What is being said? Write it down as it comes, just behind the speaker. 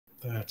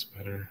That's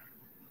better.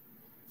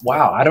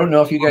 Wow. I don't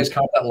know if you guys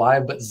caught that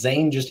live, but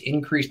Zain just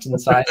increased in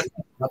size.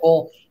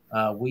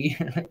 We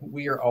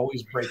are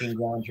always breaking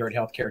ground here at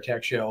Healthcare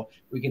Tech Show.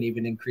 We can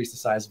even increase the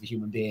size of a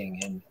human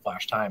being in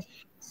flash time.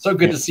 So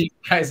good to see you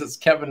guys. It's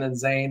Kevin and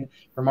Zain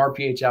from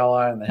RPH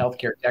Ally and the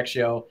Healthcare Tech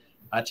Show.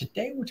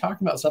 Today we're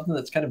talking about something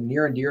that's kind of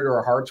near and dear to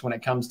our hearts when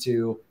it comes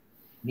to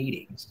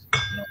meetings.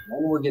 You know,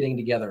 when we're getting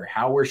together,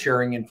 how we're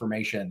sharing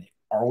information.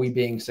 Are we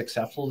being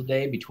successful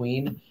today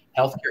between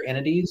healthcare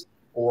entities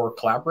or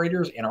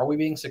collaborators? And are we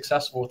being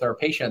successful with our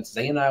patients?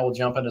 Zain and I will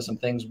jump into some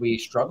things we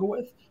struggle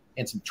with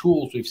and some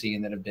tools we've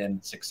seen that have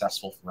been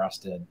successful for us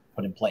to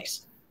put in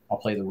place. I'll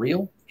play the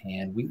reel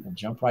and we will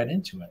jump right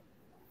into it.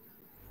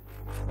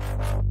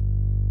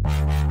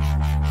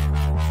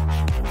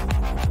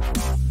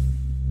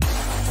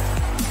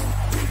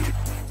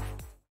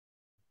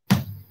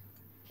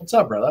 What's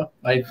up, brother?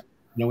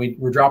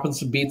 We're dropping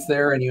some beats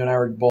there, and you and I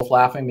were both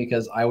laughing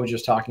because I was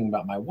just talking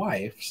about my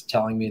wife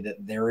telling me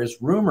that there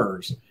is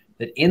rumors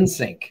that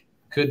NSYNC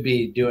could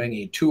be doing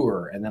a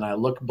tour, and then I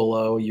look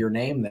below your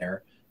name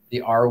there,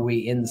 the Are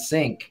We in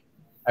Sync?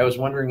 I was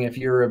wondering if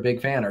you're a big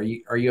fan. Are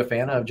you a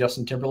fan of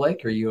Justin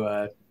Timberlake? Are you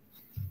a?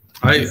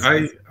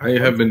 I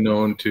have been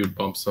known to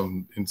bump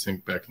some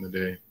NSYNC back in the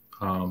day,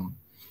 and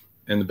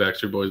the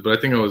Backstreet Boys, but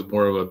I think I was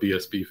more of a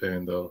BSB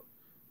fan though.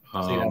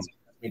 See, that's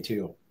me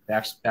too.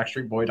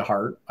 Backstreet Boy to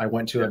heart. I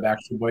went to a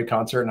Backstreet Boy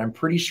concert, and I'm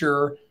pretty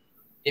sure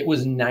it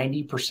was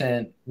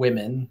 90%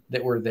 women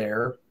that were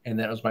there, and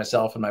that was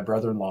myself and my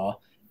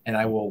brother-in-law. And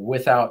I will,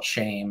 without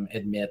shame,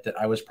 admit that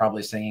I was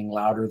probably singing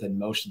louder than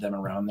most of them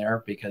around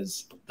there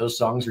because those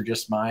songs are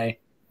just my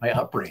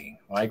upbringing.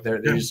 Like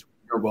they're just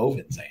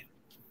woven. Saying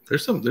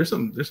there's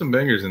some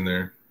bangers in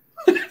there.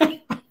 All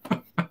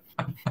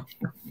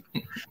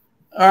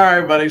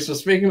right, buddy. So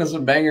speaking of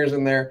some bangers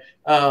in there,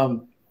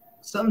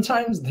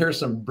 sometimes there's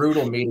some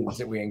brutal meetings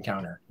that we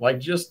encounter, like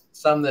just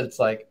some that's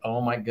like,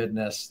 oh my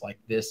goodness, like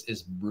this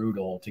is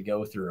brutal to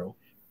go through.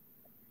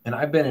 And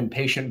I've been in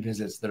patient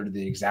visits that are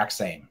the exact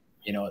same.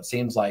 You know, it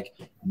seems like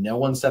no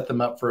one set them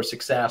up for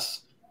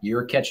success.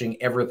 You're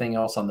catching everything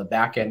else on the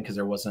back end because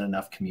there wasn't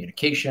enough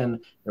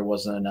communication. There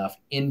wasn't enough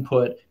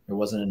input. There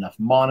wasn't enough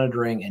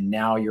monitoring. And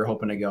now you're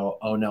hoping to go,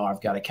 oh no,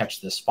 I've got to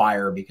catch this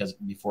fire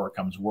before it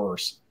comes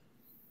worse.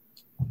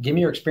 Give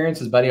me your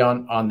experiences, buddy,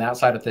 on that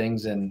side of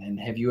things, and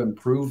have you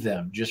improved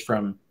them just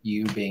from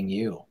you being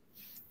you?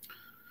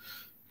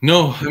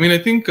 No, I mean, I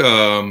think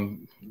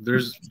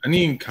there's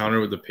any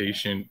encounter with the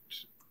patient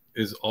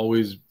is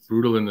always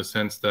brutal in the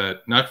sense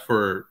that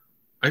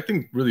I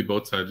think really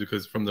both sides,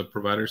 because from the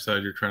provider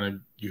side,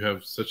 you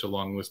have such a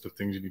long list of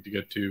things you need to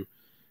get to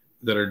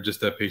that are just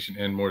that patient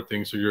and more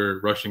things. So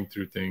you're rushing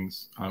through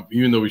things,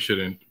 even though we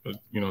shouldn't, but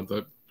you know,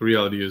 the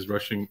reality is we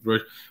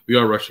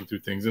are rushing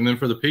through things. And then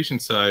for the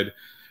patient side,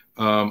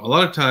 a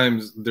lot of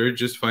times they're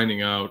just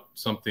finding out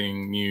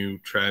something new,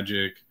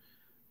 tragic,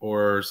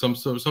 or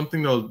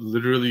something that'll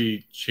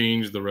literally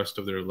change the rest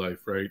of their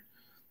life, right?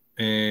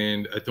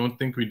 And I don't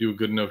think we do a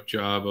good enough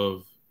job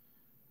of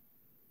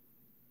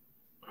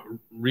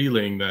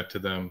relaying that to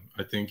them.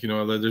 I think, you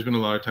know, there's been a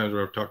lot of times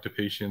where I've talked to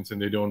patients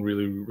and they don't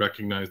really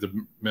recognize the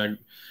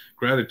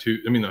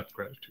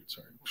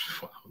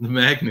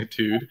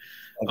magnitude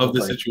of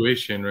the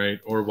situation, right?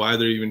 Or why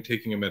they're even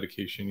taking a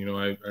medication. You know,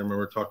 I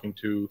remember talking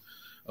to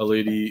a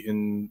lady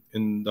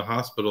in the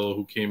hospital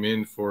who came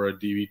in for a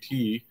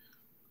DVT,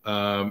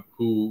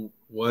 who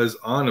was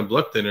on a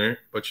blood thinner,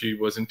 but she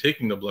wasn't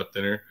taking the blood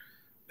thinner,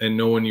 and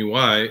no one knew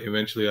why.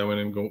 Eventually, I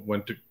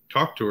went to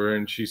talk to her,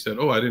 and she said,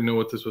 "Oh, I didn't know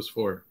what this was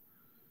for."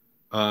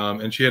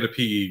 And she had a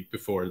PE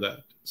before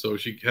that, so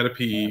she had a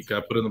PE,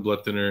 got put on the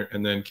blood thinner,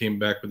 and then came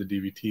back with a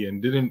DVT,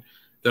 and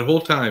that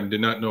whole time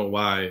did not know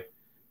why,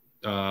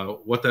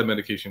 what that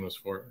medication was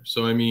for.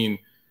 So I mean,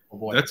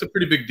 that's a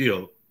pretty big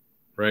deal,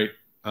 right?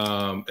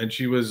 And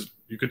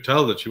you could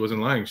tell that she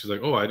wasn't lying. She's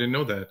like, "Oh, I didn't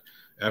know that."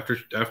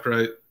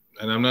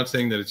 And I'm not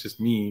saying that it's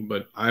just me,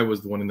 but I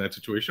was the one in that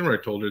situation where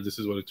I told her this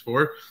is what it's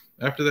for.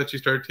 After that, she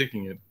started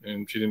taking it,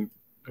 and she came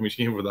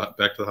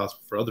back to the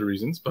hospital for other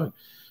reasons, but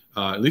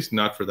at least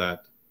not for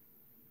that.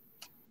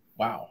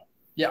 Wow.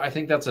 Yeah, I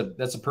think that's a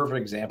perfect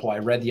example. I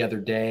read the other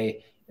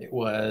day, it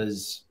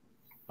was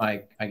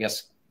my, I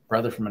guess,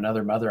 brother from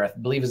another mother. I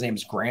believe his name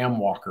is Graham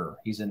Walker.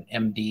 He's an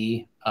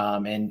MD.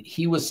 And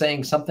he was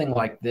saying something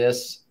like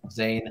this,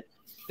 Zain,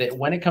 that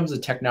when it comes to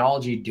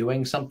technology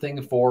doing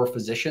something for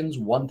physicians,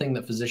 one thing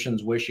that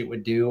physicians wish it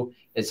would do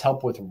is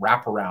help with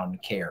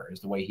wraparound care, is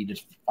the way he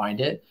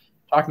defined it.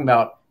 Talking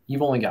about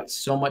you've only got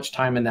so much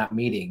time in that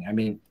meeting. I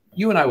mean,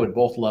 you and I would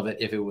both love it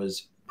if it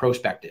was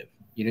prospective.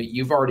 You know,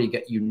 you've already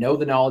got, you know,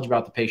 the knowledge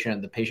about the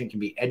patient. The patient can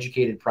be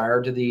educated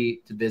prior to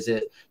the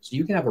visit, so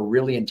you can have a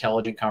really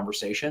intelligent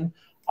conversation.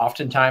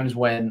 Oftentimes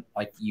when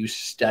like you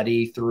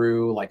study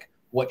through like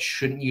what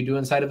shouldn't you do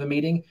inside of a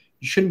meeting,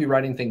 you shouldn't be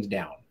writing things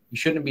down. You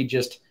shouldn't be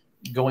just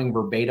going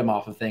verbatim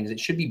off of things. It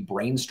should be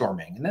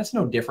brainstorming. And that's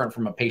no different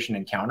from a patient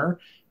encounter.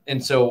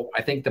 And so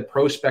I think the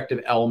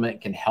prospective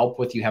element can help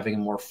with you having a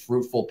more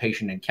fruitful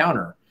patient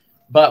encounter.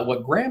 But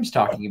what Graham's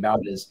talking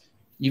about is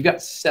You've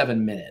got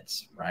 7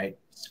 minutes, right?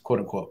 Quote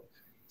unquote,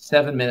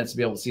 7 minutes to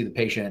be able to see the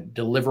patient,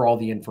 deliver all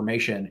the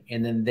information,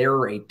 and then there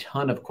are a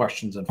ton of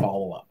questions and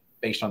follow up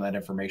based on that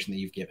information that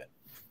you've given.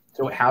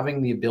 So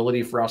having the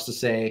ability for us to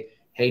say,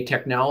 hey,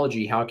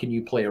 technology, how can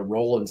you play a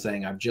role in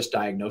saying, I've just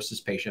diagnosed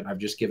this patient, I've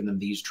just given them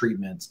these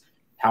treatments.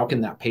 How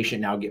can that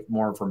patient now get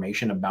more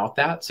information about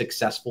that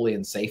successfully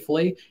and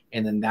safely?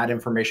 And then that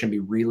information be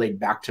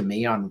relayed back to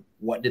me on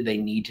what did they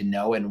need to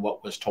know and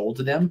what was told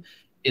to them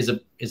is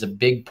a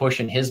big push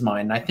in his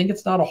mind. And I think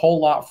it's not a whole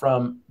lot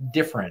from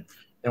different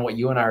than what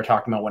you and I are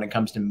talking about when it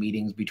comes to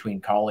meetings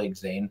between colleagues,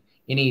 Zane.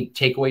 Any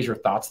takeaways or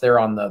thoughts there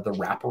on the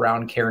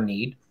wraparound care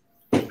need?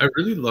 I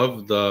really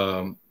love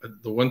the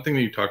one thing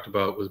that you talked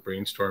about was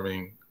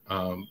brainstorming,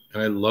 and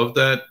I love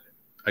that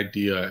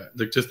idea,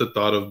 like just the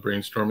thought of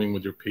brainstorming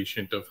with your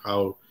patient of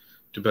how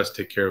to best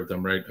take care of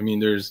them, right? I mean,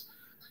 there's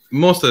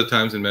most of the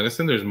times in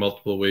medicine, there's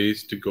multiple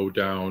ways to go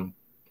down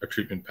a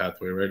treatment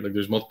pathway, right? Like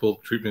there's multiple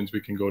treatments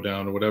we can go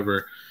down or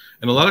whatever.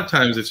 And a lot of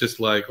times it's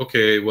just like,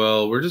 okay,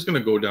 well, we're just going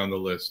to go down the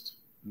list.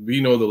 We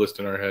know the list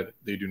in our head.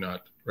 They do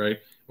not, right?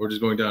 We're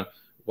just going down.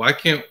 Why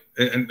can't,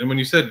 and when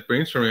you said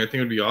brainstorming, I think it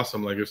would be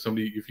awesome. Like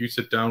if you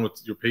sit down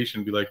with your patient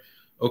and be like,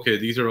 okay,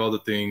 these are all the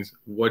things,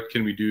 what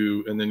can we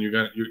do? And then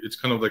it's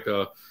kind of like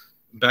a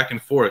back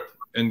and forth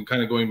and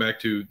kind of going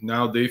back to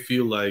now they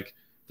feel like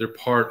they're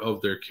part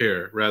of their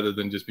care rather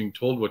than just being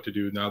told what to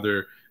do. Now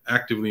they're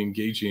actively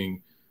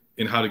engaging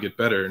in how to get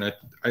better. And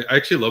I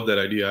actually love that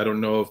idea. I don't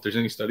know if there's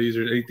any studies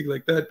or anything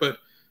like that, but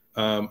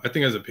I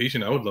think as a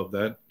patient, I would love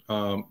that.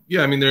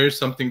 Yeah, I mean, there is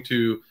something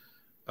to,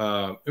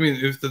 I mean,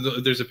 if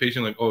there's a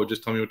patient like, oh,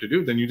 just tell me what to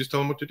do, then you just tell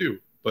them what to do.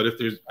 But if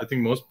there's, I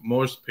think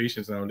most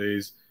patients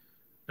nowadays,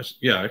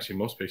 yeah, actually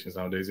most patients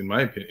nowadays, in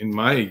my opinion, in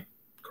my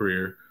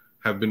career,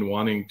 have been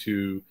wanting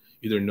to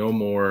either know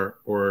more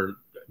or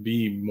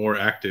be more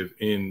active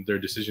in their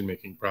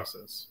decision-making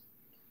process.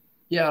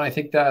 Yeah, and I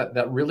think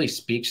that really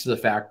speaks to the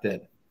fact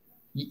that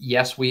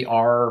yes, we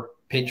are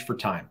pinched for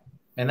time.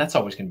 And that's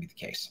always going to be the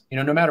case. You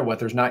know, no matter what,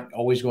 there's not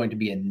always going to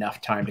be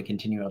enough time to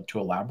continue to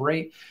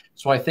elaborate.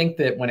 So I think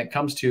that when it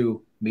comes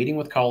to meeting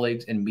with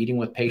colleagues and meeting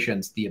with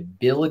patients, the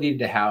ability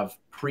to have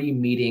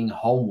pre-meeting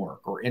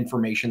homework or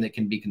information that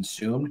can be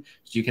consumed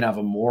so you can have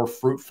a more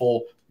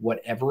fruitful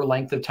whatever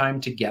length of time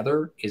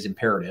together is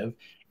imperative.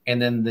 And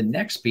then the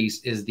next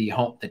piece is the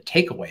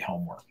takeaway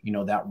homework, you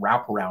know, that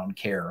wraparound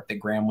care that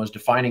Graham was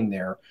defining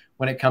there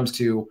when it comes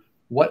to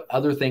what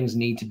other things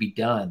need to be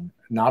done,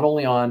 not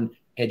only on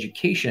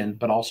education,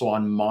 but also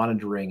on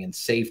monitoring and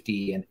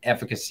safety and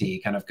efficacy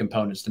kind of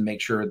components to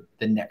make sure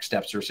the next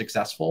steps are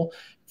successful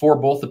for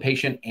both the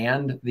patient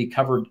and the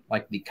covered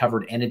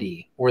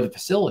entity or the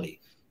facility.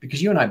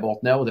 Because you and I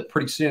both know that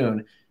pretty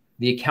soon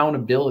the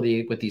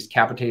accountability with these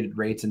capitated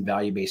rates and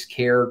value-based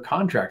care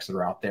contracts that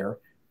are out there,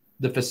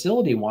 the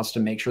facility wants to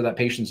make sure that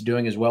patient's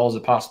doing as well as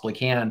it possibly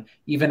can,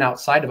 even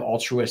outside of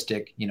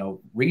altruistic, you know,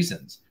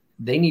 reasons.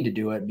 They need to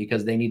do it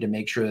because they need to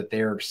make sure that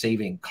they're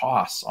saving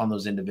costs on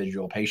those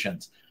individual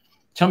patients.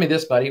 Tell me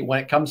this, buddy, when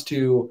it comes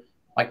to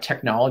like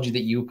technology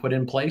that you put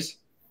in place,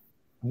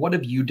 what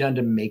have you done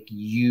to make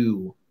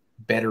you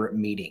better at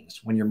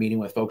meetings when you're meeting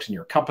with folks in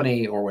your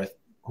company or with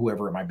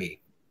whoever it might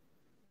be?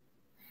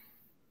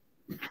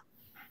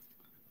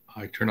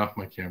 I turn off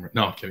my camera.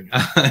 No, I'm kidding.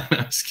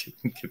 I'm just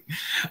kidding.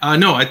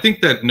 No, I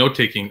think that note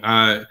taking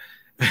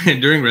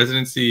during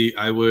residency,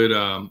 I would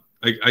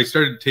I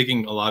started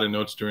taking a lot of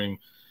notes during.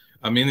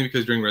 Mainly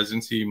because during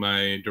residency,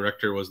 my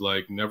director was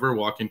like, never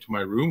walk into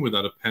my room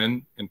without a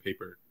pen and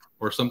paper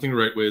or something to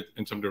write with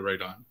and something to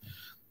write on.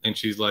 And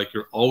she's like,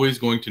 you're always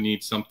going to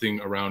need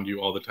something around you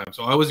all the time.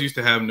 So I always used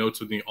to have notes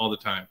with me all the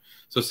time.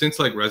 So since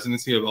like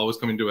residency, I've always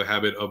come into a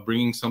habit of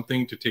bringing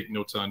something to take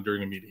notes on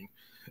during a meeting.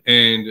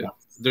 And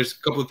there's a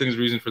couple of things,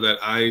 reason for that.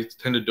 I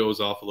tend to doze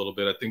off a little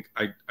bit. I think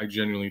I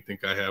genuinely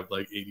think I have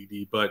like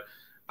ADD, but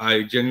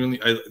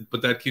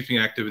but that keeps me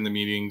active in the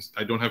meetings.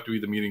 I don't have to be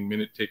the meeting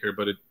minute taker,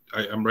 but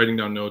I'm writing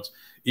down notes.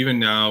 Even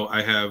now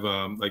I have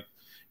like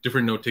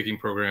different note taking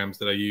programs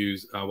that I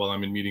use while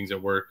I'm in meetings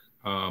at work.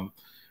 And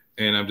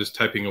I'm just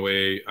typing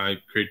away. I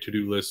create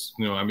to-do lists.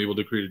 You know, I'm able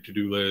to create a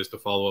to-do list, a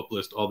follow-up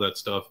list, all that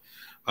stuff.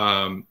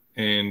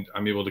 And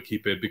I'm able to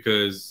keep it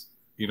because,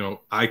 you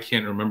know, I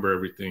can't remember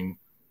everything.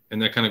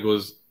 And that kind of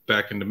goes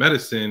back into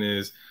medicine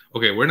is,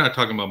 okay, we're not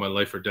talking about my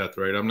life or death,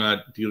 right? I'm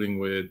not dealing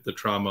with the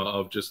trauma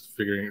of just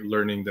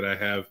learning that I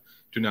have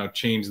to now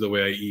change the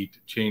way I eat,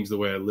 change the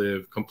way I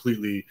live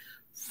completely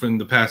from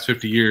the past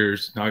 50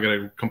 years. Now I got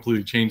to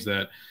completely change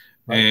that.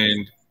 Right.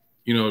 And,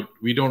 you know,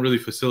 we don't really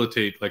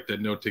facilitate like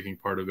that note-taking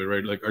part of it,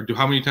 right? Like,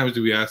 how many times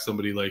do we ask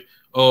somebody like,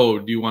 oh,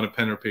 do you want a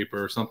pen or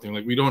paper or something?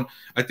 Like we don't,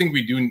 I think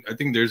we do. I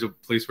think there's a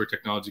place where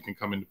technology can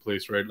come into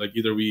place, right? Like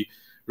either we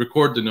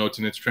record the notes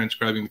and it's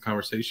transcribing the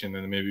conversation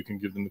and then maybe we can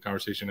give them the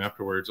conversation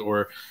afterwards,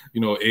 or,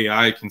 you know,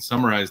 AI can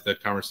summarize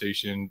that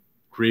conversation,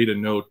 create a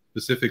note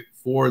specific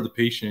for the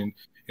patient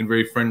in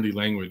very friendly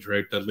language,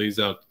 right? That lays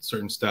out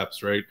certain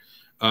steps, right?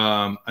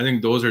 I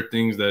think those are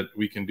things that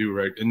we can do,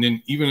 right? And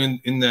then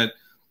even in that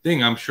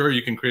thing, I'm sure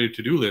you can create a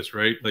to-do list,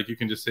 right? Like you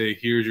can just say,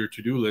 here's your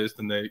to-do list,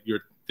 and that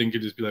your think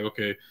it'd just be like,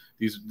 okay,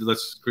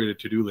 let's create a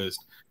to-do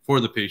list for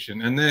the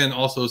patient. And then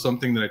also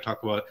something that I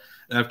talk about,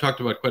 and I've talked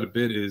about quite a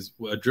bit, is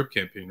a drip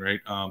campaign, right?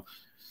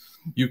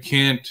 You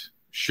can't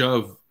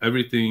shove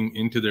everything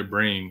into their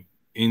brain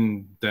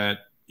in that.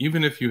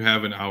 Even if you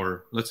have an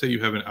hour, let's say you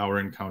have an hour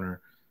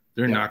encounter,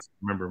 they're not going to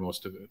remember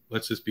most of it.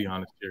 Let's just be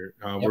honest here.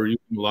 We're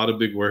using a lot of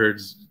big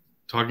words,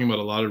 talking about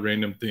a lot of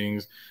random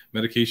things.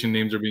 Medication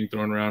names are being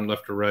thrown around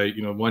left or right.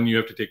 You know, one you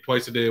have to take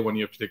twice a day, one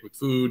you have to take with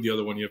food, the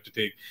other one you have to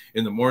take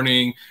in the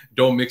morning.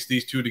 Don't mix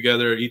these two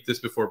together. Eat this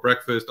before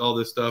breakfast, all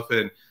this stuff.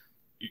 And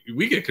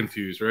we get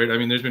confused, right? I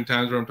mean, there's been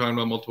times where I'm talking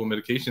about multiple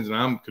medications and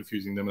I'm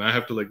confusing them. And I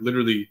have to, like,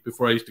 literally,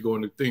 before I used to go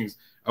into things,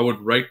 I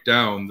would write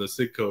down the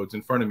SIG codes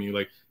in front of me,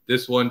 like,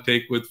 this one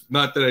take with,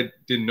 not that I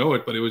didn't know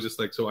it, but it was just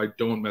like, so I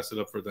don't mess it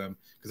up for them.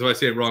 Because if I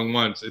say it wrong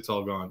once, it's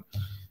all gone.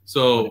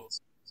 So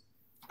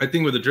I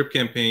think with a drip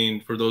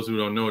campaign, for those who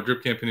don't know, a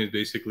drip campaign is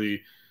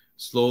basically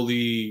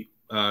slowly,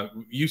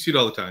 you see it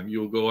all the time.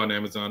 You'll go on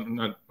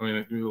Amazon,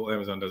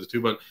 Amazon does it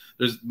too, but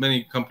there's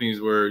many companies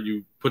where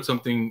you put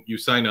something, you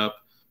sign up,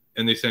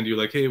 and they send you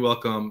like, hey,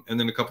 welcome. And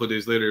then a couple of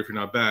days later, if you're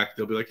not back,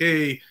 they'll be like,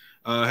 hey,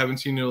 haven't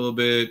seen you in a little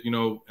bit, you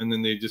know, and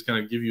then they just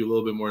kind of give you a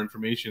little bit more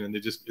information, and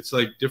it's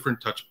like different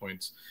touch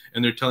points,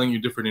 and they're telling you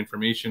different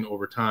information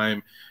over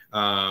time,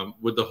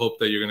 with the hope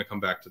that you're going to come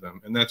back to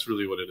them. And that's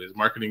really what it is.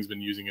 Marketing's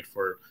been using it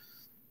for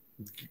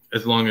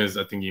as long as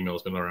I think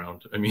email's been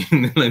around. I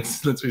mean,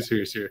 let's be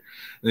serious here.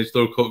 They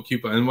throw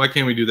coupon. And why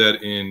can't we do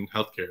that in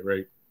healthcare,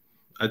 right?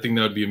 I think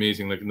that would be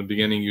amazing. Like in the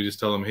beginning, you just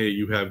tell them, hey,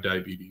 you have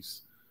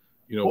diabetes.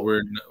 You know,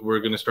 we're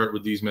going to start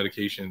with these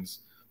medications.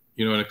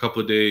 You know, in a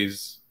couple of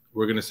days,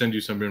 we're going to send you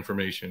some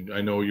information.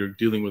 I know you're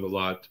dealing with a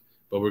lot,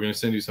 but we're going to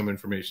send you some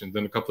information.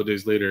 Then a couple of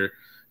days later,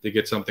 they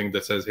get something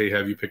that says, hey,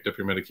 have you picked up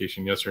your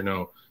medication? Yes or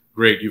no?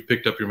 Great, you've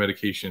picked up your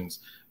medications.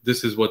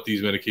 This is what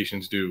these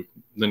medications do.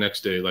 The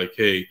next day, like,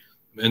 hey,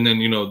 and then,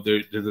 you know,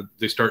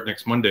 they start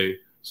next Monday.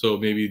 So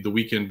maybe the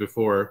weekend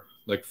before,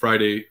 like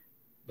Friday,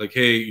 like,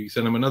 hey, you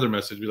send them another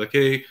message. Be like,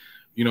 hey,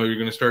 you know, you're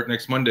going to start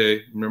next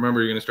Monday.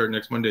 Remember, you're going to start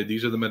next Monday.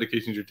 These are the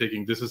medications you're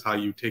taking. This is how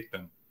you take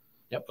them.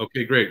 Yep.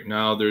 Okay, great.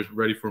 Now they're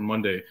ready for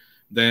Monday.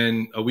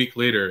 Then a week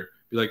later,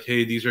 be like,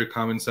 hey, these are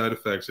common side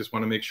effects. Just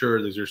want to make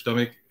sure, is your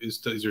stomach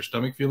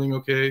feeling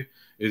okay?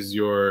 Is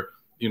your,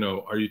 you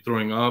know, are you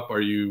throwing up? Are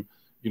you,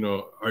 you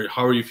know,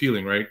 how are you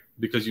feeling, right?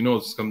 Because, you know,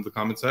 it's some of the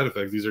common side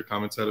effects. These are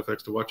common side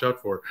effects to watch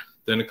out for.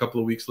 Then a couple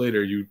of weeks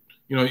later, you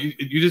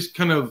just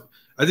kind of,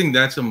 I think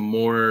that's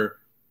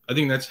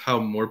how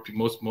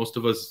most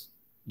of us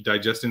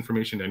digest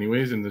information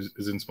anyways, and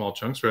is in small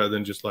chunks rather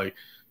than just like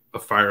a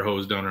fire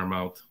hose down our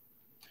mouth.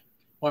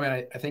 Well, I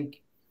mean, I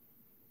think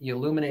you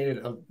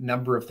illuminated a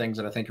number of things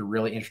that I think are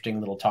really interesting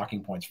little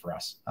talking points for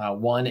us.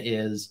 One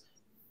is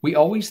we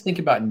always think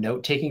about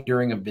note taking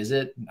during a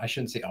visit. I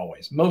shouldn't say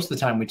always. Most of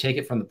the time, we take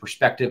it from the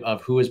perspective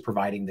of who is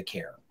providing the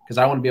care, because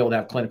I want to be able to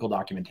have clinical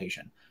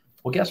documentation.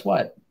 Well, guess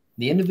what?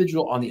 The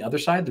individual on the other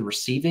side, the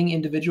receiving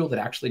individual that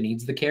actually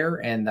needs the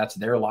care, and that's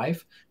their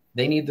life,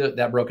 they need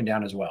that broken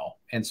down as well.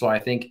 And so I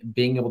think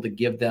being able to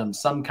give them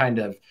some kind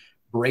of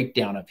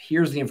breakdown of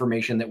here's the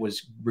information that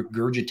was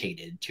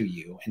regurgitated to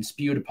you and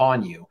spewed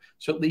upon you.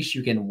 So at least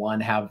you can,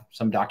 one, have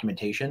some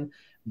documentation.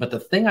 But the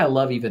thing I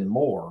love even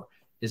more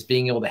is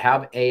being able to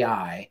have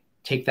AI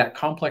take that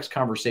complex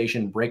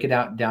conversation, break it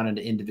out down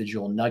into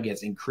individual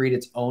nuggets, and create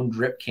its own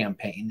drip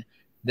campaign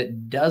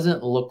that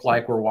doesn't look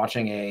like we're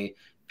watching a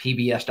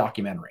PBS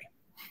documentary.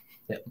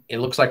 It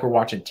looks like we're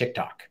watching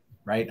TikTok,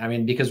 right? I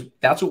mean, because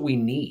that's what we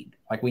need.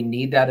 Like, we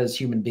need that as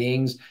human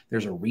beings.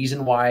 There's a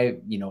reason why,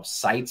 you know,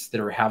 sites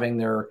that are having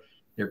their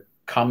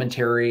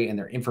commentary and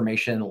their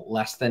information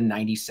less than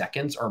 90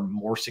 seconds are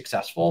more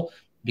successful,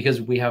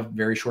 because we have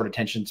very short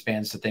attention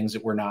spans to things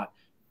that we're not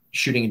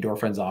shooting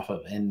endorphins off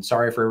of. And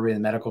sorry for everybody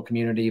in the medical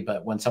community,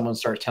 but when someone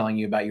starts telling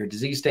you about your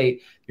disease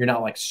state, you're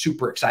not like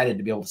super excited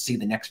to be able to see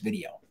the next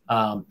video.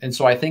 And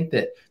so I think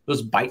that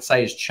those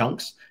bite-sized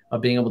chunks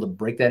of being able to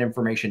break that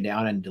information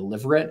down and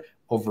deliver it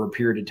over a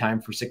period of time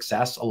for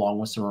success, along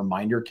with some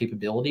reminder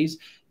capabilities,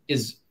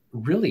 is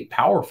really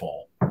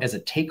powerful as a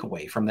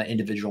takeaway from that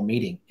individual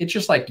meeting. It's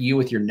just like you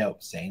with your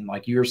notes, Zane.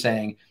 Like you were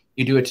saying,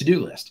 you do a to-do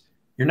list.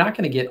 You're not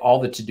going to get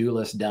all the to-do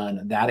list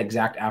done that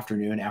exact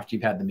afternoon after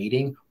you've had the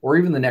meeting, or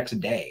even the next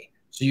day.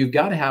 So you've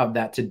got to have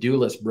that to-do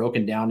list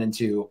broken down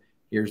into,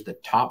 here's the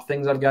top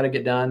things I've got to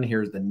get done.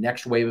 Here's the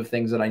next wave of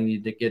things that I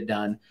need to get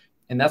done.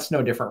 And that's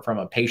no different from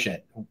a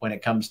patient when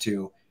it comes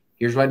to,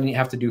 here's what I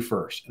have to do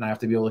first. And I have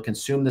to be able to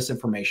consume this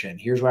information.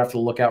 Here's what I have to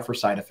look out for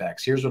side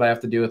effects. Here's what I have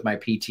to do with my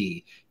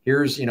PT.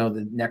 Here's, you know,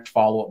 the next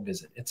follow-up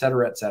visit, et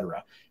cetera, et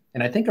cetera.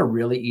 And I think a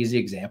really easy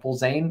example,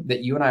 Zane,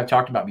 that you and I have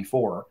talked about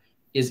before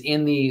is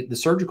in the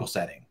surgical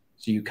setting.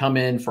 So you come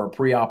in for a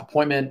pre-op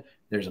appointment.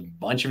 There's a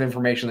bunch of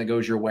information that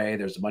goes your way.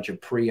 There's a bunch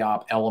of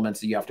pre-op elements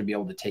that you have to be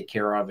able to take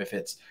care of. If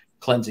it's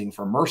cleansing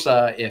for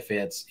MRSA, if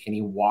it's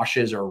any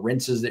washes or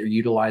rinses that you're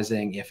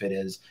utilizing, if it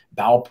is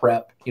bowel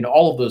prep, you know,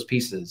 all of those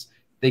pieces,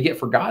 they get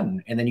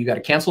forgotten. And then you got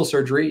to cancel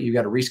surgery. You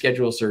got to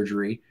reschedule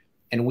surgery.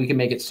 And we can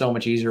make it so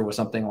much easier with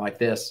something like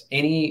this.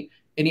 Any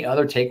Any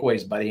other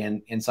takeaways, buddy,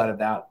 inside of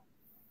that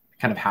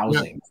kind of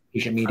housing,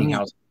 patient meeting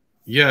housing?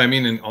 Yeah, I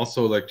mean, and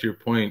also like to your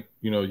point,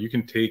 you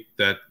can take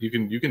that, you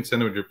can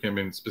send them a drip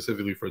campaign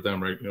specifically for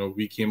them, right?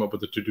 We came up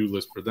with a to-do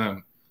list for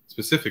them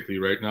specifically,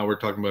 right? Now we're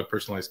talking about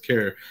personalized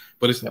care,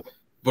 but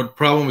but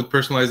problem with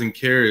personalizing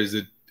care is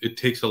it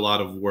takes a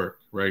lot of work,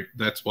 right?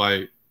 That's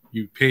why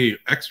you pay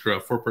extra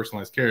for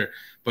personalized care.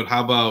 But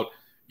how about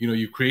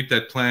you create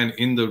that plan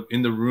in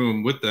the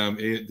room with them.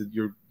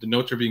 The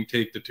notes are being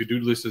taken, the to-do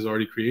list is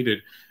already created,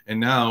 and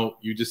now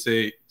you just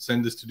say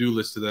send this to-do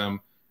list to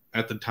them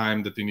at the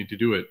time that they need to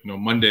do it.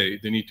 Monday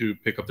they need to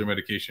pick up their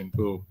medication.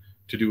 Boom,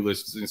 to-do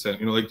lists and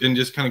send. And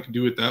just kind of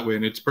do it that way,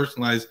 and it's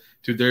personalized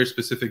to their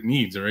specific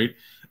needs, right?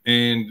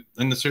 And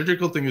the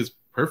surgical thing is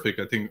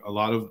perfect. I think a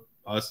lot of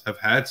us have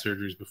had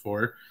surgeries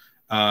before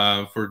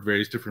for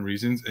various different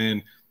reasons,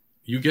 and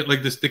you get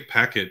like this thick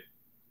packet,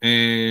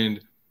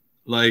 and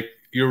like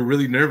you're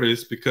really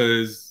nervous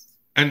because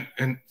and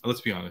let's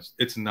be honest,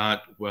 it's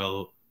not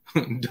well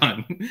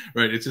done,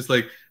 right? It's just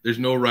like there's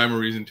no rhyme or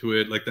reason to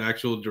it. Like the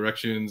actual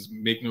directions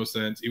make no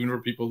sense, even for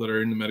people that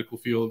are in the medical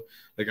field.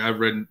 Like I've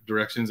read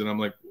directions and I'm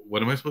like,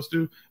 what am I supposed to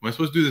do? Am I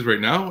supposed to do this right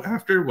now?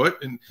 After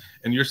what? And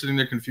you're sitting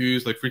there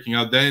confused, like freaking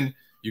out. Then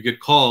you get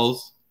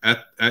calls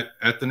at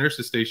the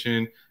nurse's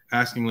station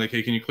asking like,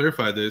 hey, can you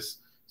clarify this?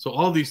 So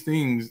all these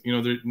things,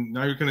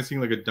 now you're kind of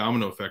seeing like a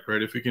domino effect,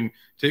 right? If we can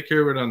take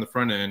care of it on the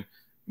front end,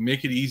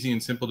 make it easy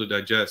and simple to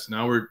digest.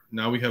 Now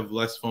we have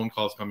less phone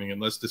calls coming in,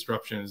 less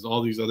disruptions,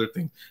 all these other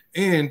things.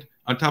 And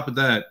on top of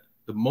that,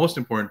 the most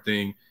important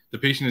thing, the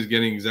patient is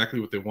getting exactly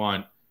what they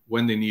want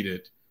when they need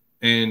it.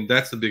 And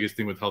that's the biggest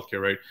thing with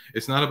healthcare, right?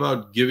 It's not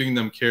about giving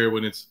them care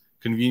when it's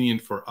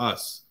convenient for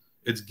us.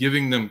 It's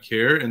giving them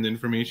care and the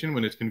information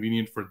when it's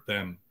convenient for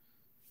them.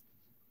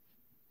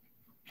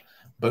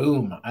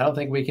 Boom. I don't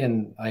think we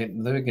can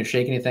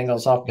shake anything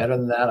else off better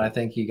than that. I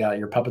think you got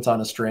your Puppets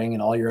on a String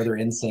and all your other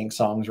NSYNC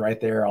songs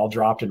right there, all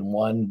dropped in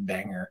one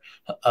banger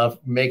of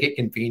make it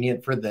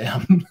convenient for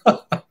them.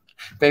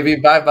 Baby,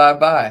 bye, bye,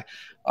 bye.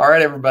 All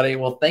right, everybody.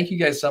 Well, thank you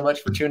guys so much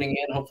for tuning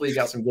in. Hopefully you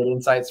got some good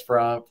insights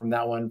from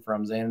that one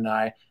from Zain and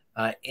I.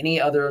 Any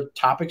other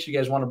topics you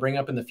guys want to bring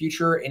up in the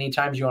future?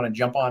 Anytime you want to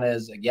jump on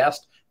as a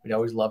guest, we'd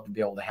always love to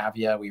be able to have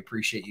you. We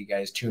appreciate you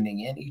guys tuning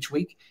in each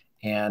week.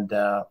 And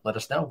let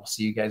us know. We'll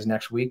see you guys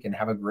next week and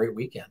have a great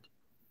weekend.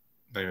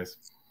 Bye, guys.